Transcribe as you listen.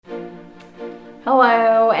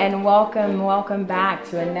Hello and welcome back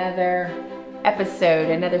to another episode,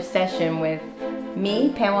 another session with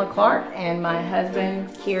me, Pamela Clark, and my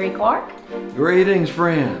husband, Kerry Clark. Greetings,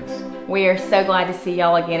 friends. We are so glad to see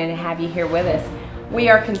y'all again and have you here with us. We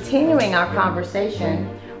are continuing our conversation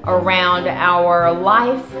around our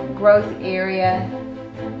life growth area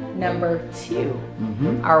number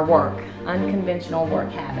 2, our work, unconventional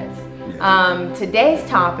work habits. Yes. Today's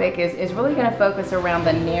topic is really going to focus around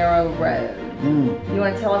the narrow road. You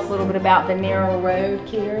want to tell us a little bit about the narrow road,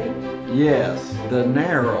 Kerry? Yes, the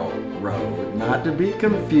narrow road, not to be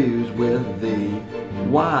confused with the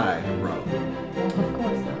wide road. Of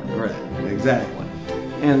course not. Correct, exactly.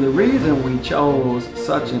 And the reason we chose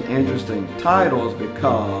such an interesting title is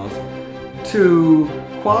because to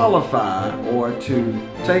qualify or to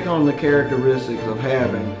take on the characteristics of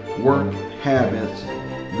having work habits,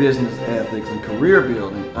 business ethics, and career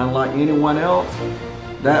building, unlike anyone else,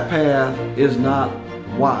 that path is not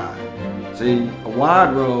wide. See, a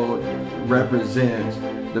wide road represents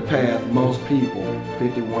the path most people,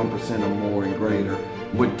 51% or more and greater,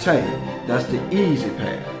 would take. That's the easy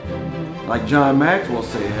path. Like John Maxwell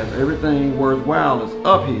says, everything worthwhile is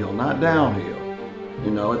uphill, not downhill.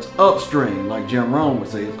 You know, it's upstream, like Jim Rohn would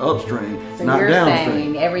say, it's upstream, So not you're downstream.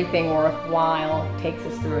 saying everything worthwhile takes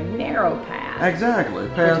us through a narrow path. Exactly.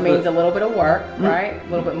 Which means a little bit of work, right? A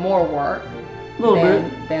little bit more work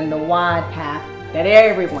than the wide path that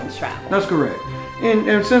everyone's traveling. That's correct.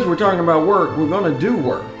 And since we're talking about work, we're going to do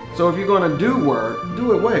work. So if you're going to do work,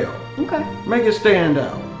 do it well. Okay. Make it stand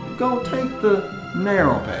out. Go take the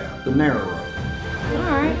narrow path, the narrow road.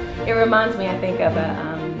 All right. It reminds me, I think, of a,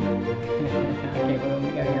 I can't remember to go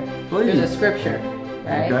here. Please. There's a scripture,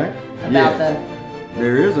 right? Okay. About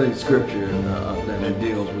There is a scripture that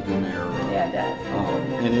deals with the narrow road. Yeah, it does.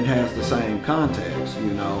 And it has the same context,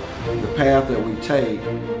 you know. The path that we take,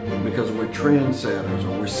 because we're trendsetters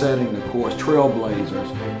or we're setting the course,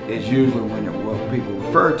 trailblazers, is usually what people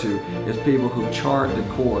refer to is people who chart the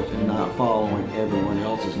course and not following everyone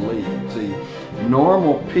else's lead. See,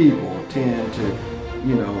 normal people tend to,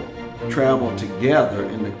 you know, travel together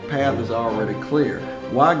and the path is already clear.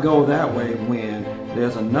 Why go that way when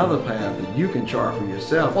there's another path that you can chart for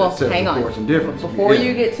yourself that sets the course and difference? Before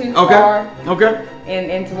you get too far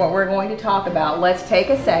into what we're going to talk about, let's take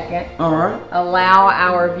a second. All right. Allow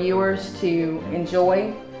our viewers to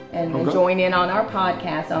enjoy and join in on our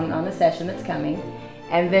podcast on the session that's coming.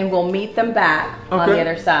 And then we'll meet them back on the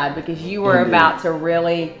other side because you were about to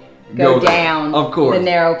really go down the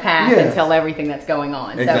narrow path and tell everything that's going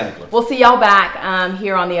on. Exactly. So we'll see y'all back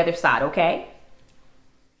here on the other side, okay?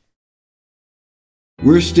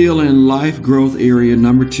 We're still in life growth area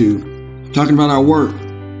number 2, talking about our work.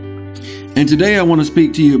 And today I want to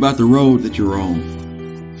speak to you about the road that you're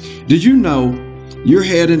on. Did you know you're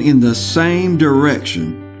heading in the same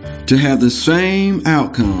direction to have the same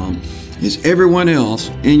outcome as everyone else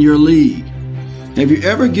in your league? Have you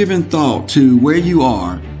ever given thought to where you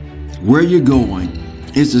are, where you're going,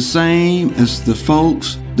 is the same as the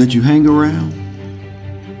folks that you hang around?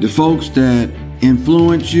 The folks that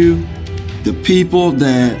influence you? The people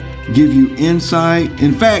that give you insight.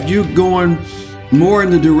 In fact, you're going more in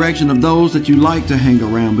the direction of those that you like to hang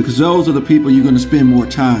around because those are the people you're going to spend more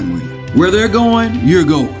time with. Where they're going, you're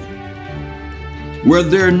going. Where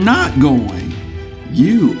they're not going,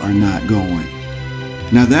 you are not going.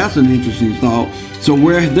 Now that's an interesting thought. So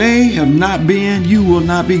where they have not been, you will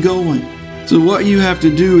not be going. So what you have to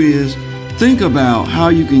do is think about how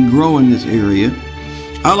you can grow in this area.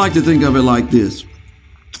 I like to think of it like this.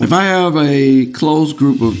 If I have a close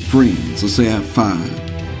group of friends, let's say I have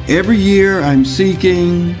 5, every year I'm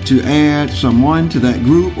seeking to add someone to that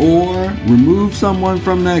group or remove someone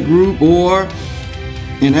from that group or,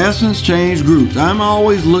 in essence, change groups. I'm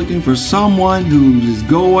always looking for someone who is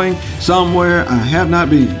going somewhere I have not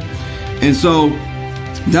been. And so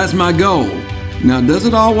that's my goal. Now, does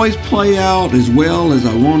it always play out as well as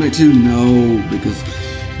I want it to? No, because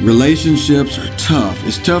relationships are tough.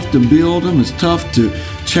 It's tough to build them, it's tough to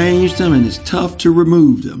change them, and it's tough to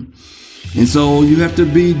remove them. And so you have to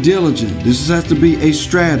be diligent. This has to be a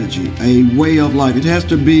strategy, a way of life. It has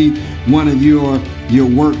to be one of your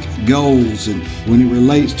work goals. And when it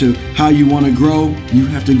relates to how you want to grow, you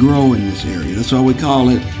have to grow in this area. That's why we call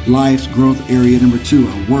it life's growth area number 2,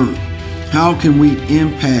 our work. How can we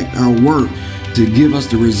impact our work to give us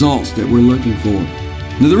the results that we're looking for?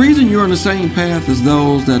 Now, the reason you're on the same path as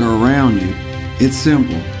those that are around you, it's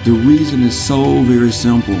simple. The reason is so very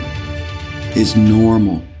simple. It's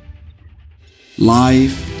normal.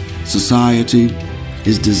 Life, society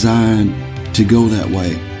is designed to go that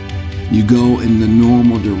way. You go in the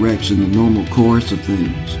normal direction, the normal course of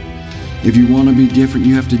things. If you want to be different,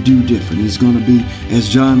 you have to do different. It's going to be, as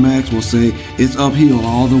John Maxwell say, it's uphill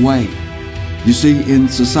all the way. You see, in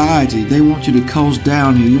society, they want you to coast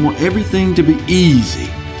downhill. You want everything to be easy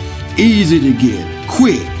to get,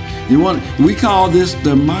 quick. We call this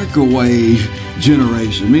the microwave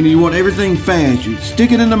generation, meaning you want everything fast. You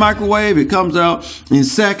stick it in the microwave, it comes out in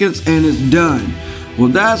seconds, and it's done. Well,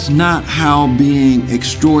 that's not how being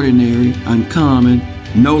extraordinary, uncommon,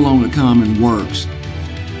 no longer common works.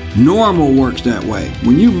 Normal works that way.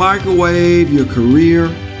 When you microwave your career,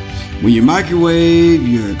 when you microwave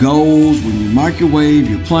your goals, when you microwave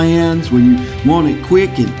your plans, when you want it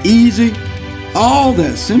quick and easy, all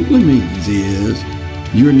that simply means is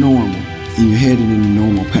you're normal and you're heading in a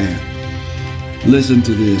normal path. Listen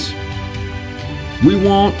to this. We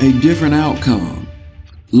want a different outcome.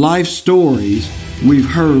 Life stories we've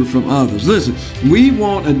heard from others. Listen, we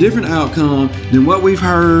want a different outcome than what we've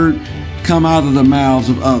heard come out of the mouths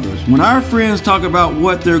of others. When our friends talk about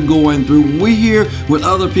what they're going through, when we hear what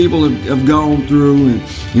other people have gone through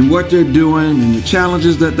and what they're doing and the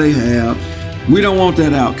challenges that they have, we don't want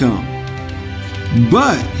that outcome.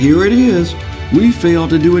 But here it is. We fail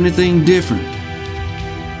to do anything different.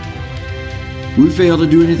 We fail to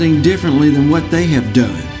do anything differently than what they have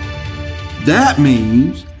done. That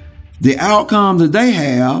means the outcome that they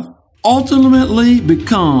have ultimately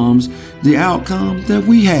becomes the outcome that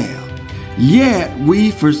we have. Yet we,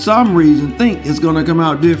 for some reason, think it's going to come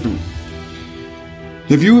out different.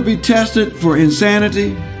 If you would be tested for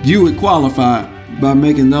insanity, you would qualify by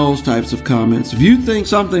making those types of comments. If you think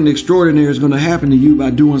something extraordinary is going to happen to you by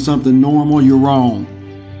doing something normal, you're wrong.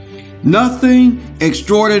 Nothing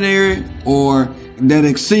extraordinary or that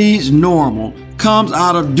exceeds normal comes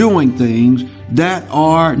out of doing things that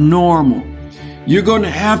are normal. You're going to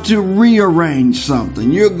have to rearrange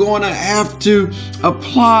something. You're going to have to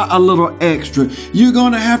apply a little extra. You're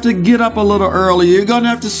going to have to get up a little earlier. You're going to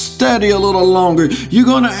have to study a little longer. You're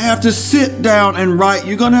going to have to sit down and write.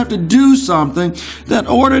 You're going to have to do something that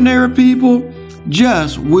ordinary people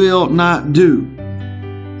just will not do.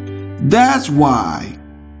 That's why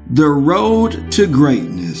the road to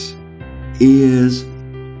greatness is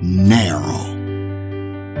narrow.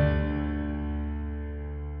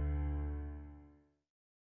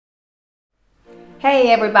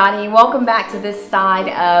 Hey everybody, welcome back to this side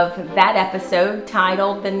of that episode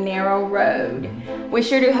titled The Narrow Road. We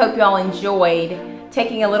sure do hope y'all enjoyed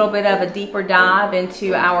taking a little bit of a deeper dive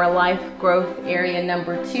into our life growth area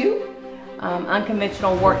number 2,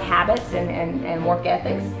 unconventional work habits and work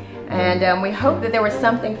ethics. And we hope that there was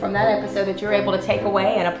something from that episode that you're able to take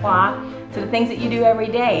away and apply to the things that you do every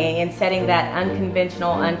day in setting that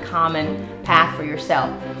unconventional, uncommon path for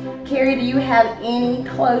yourself. Carrie, do you have any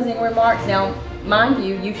closing remarks? Now, mind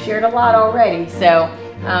you, you've shared a lot already, so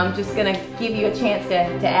I'm just going to give you a chance to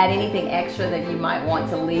add anything extra that you might want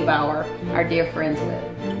to leave our dear friends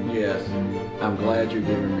with. Yes, I'm glad you're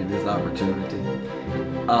giving me this opportunity.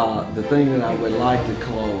 The thing that I would like to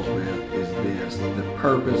close with is this. The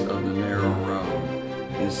purpose of the narrow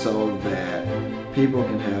road is so that people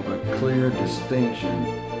can have a clear distinction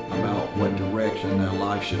about what direction their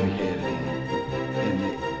life should be headed in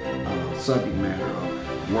the subject matter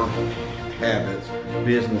of work habits,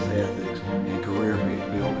 business ethics, and career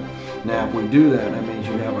building. Now, if we do that, that means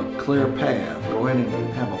you have a clear path. Go ahead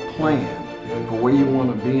and have a plan for where you want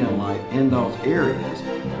to be in life in those areas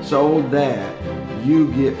so that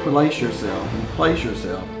you place yourself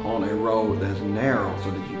on a road that's narrow so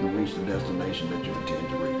that you can reach the destination that you intend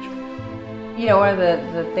to reach. You know, one of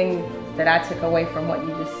the things that I took away from what you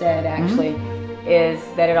just said actually is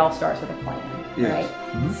that it all starts with a plan. Yes.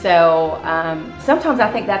 Right? Mm-hmm. So sometimes I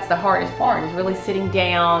think that's the hardest part, is really sitting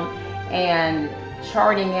down and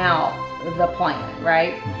charting out the plan,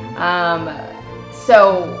 right? Mm-hmm.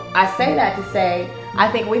 So I say that to say I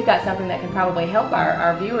think we've got something that can probably help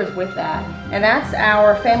our viewers with that, and that's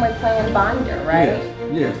our family plan binder, right?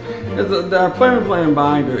 Yes. Our family plan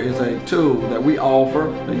binder is a tool that we offer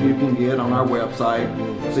that you can get on our website.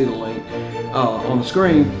 You'll see the link on the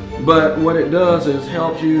screen. But what it does is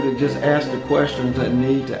helps you to just ask the questions that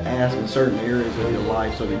need to ask in certain areas of your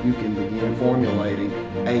life so that you can begin formulating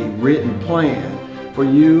a written plan for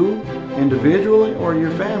you individually or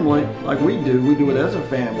your family, like we do it as a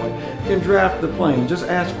family, can draft the plan. Just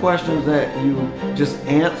ask questions that you just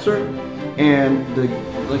answer. And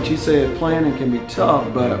like she said, planning can be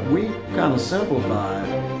tough, but we kind of simplify it.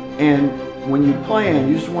 And when you plan,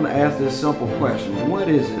 you just want to ask this simple question: what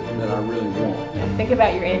is it that I really want? Think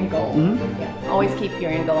about your end goal. Mm-hmm. Yeah. Always keep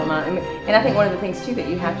your end goal in mind. And I think one of the things too that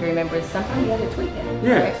you have to remember is sometimes you have to tweak it.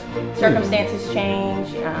 Yes. Right? Circumstances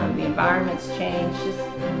change, the environments change, just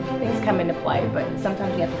things come into play, but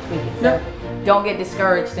sometimes you have to tweak it. So don't get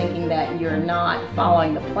discouraged thinking that you're not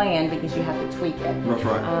following the plan because you have to tweak it. That's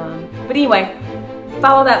right. But anyway,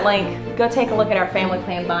 follow that link. Go take a look at our family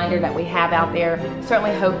plan binder that we have out there.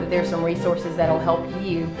 Certainly hope that there's some resources that will help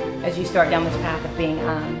you as you start down this path of being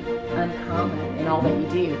uncommon in all that you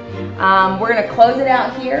do. We're going to close it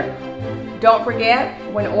out here. Don't forget,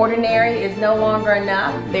 when ordinary is no longer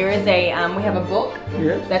enough, there is we have a book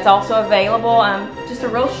that's also available. Just a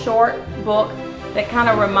real short book that kind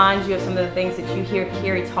of reminds you of some of the things that you hear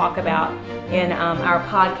Carrie talk about in our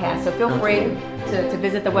podcast. So feel free to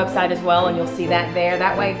visit the website as well, and you'll see that there.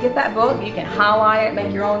 That way, get that book. You can highlight it,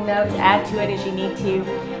 make your own notes, add to it as you need to.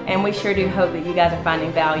 And we sure do hope that you guys are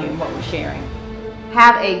finding value in what we're sharing.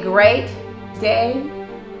 Have a great day,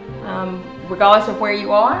 regardless of where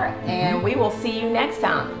you are, and we will see you next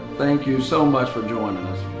time. Thank you so much for joining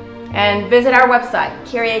us. And visit our website,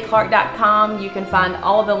 carrieaclark.com. You can find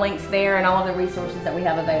all of the links there and all of the resources that we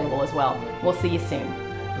have available as well. We'll see you soon.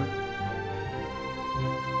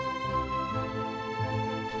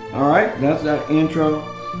 All right, that's that intro.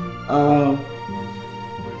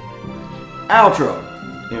 Outro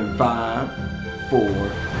in 5, 4.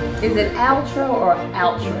 Is it outro or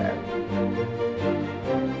outro?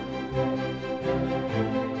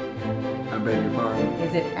 I beg your pardon.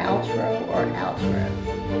 Is it outro or outro?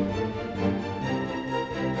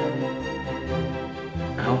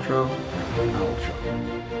 Outro. Outro.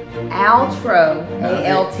 Outro.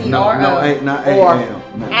 A-L-T-R-O. No, not A-L.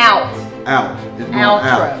 No. Out. Out. It's going Outro.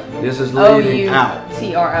 out. This is leading out.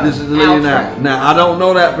 O-U-T-R-O. This is leading out. Now, I don't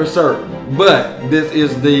know that for certain, but this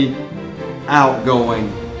is the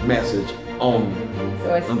outgoing message only.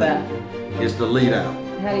 So It's the lead out.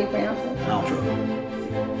 How do you pronounce it? Outro.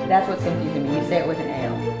 That's what's confusing me. You say it with an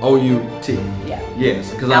L. O-U-T. Yeah.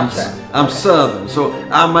 Yes, because Outro. I'm Southern, so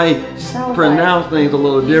I may pronounce things a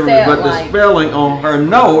little differently, but the spelling on her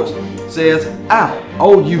notes says out.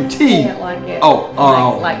 O-U-T. Say it like it.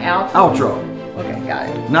 Like outro? Outro. Okay, got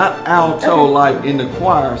it. Not alto like in the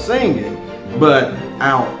choir singing, but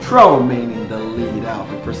outro meaning the lead out,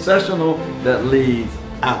 the processional that leads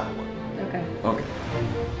outward. Okay. Okay.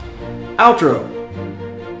 Outro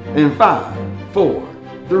in 5, 4,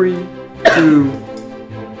 3, 2.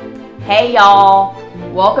 Hey y'all,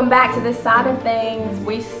 welcome back to This Side of Things.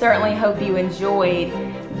 We certainly hope you enjoyed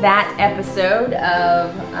that episode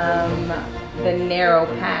of The Narrow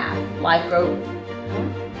Path, Life Growth.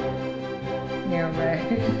 Narrow Road.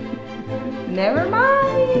 Never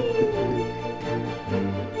mind.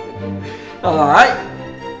 All right.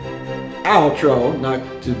 Outro, not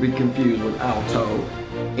to be confused with alto,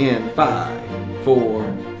 in 5, 4,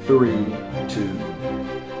 3, 2.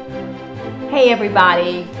 Hey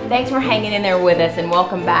everybody, thanks for hanging in there with us and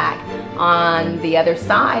welcome back on the other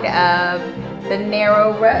side of the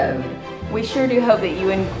narrow road. We sure do hope that you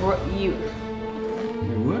What?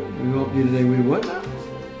 We hope you today we what now?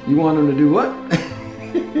 You want them to do what?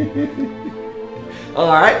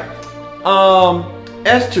 All right.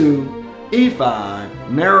 S2, E5,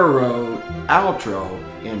 narrow road, outro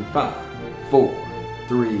in 5, 4,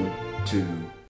 3, 2.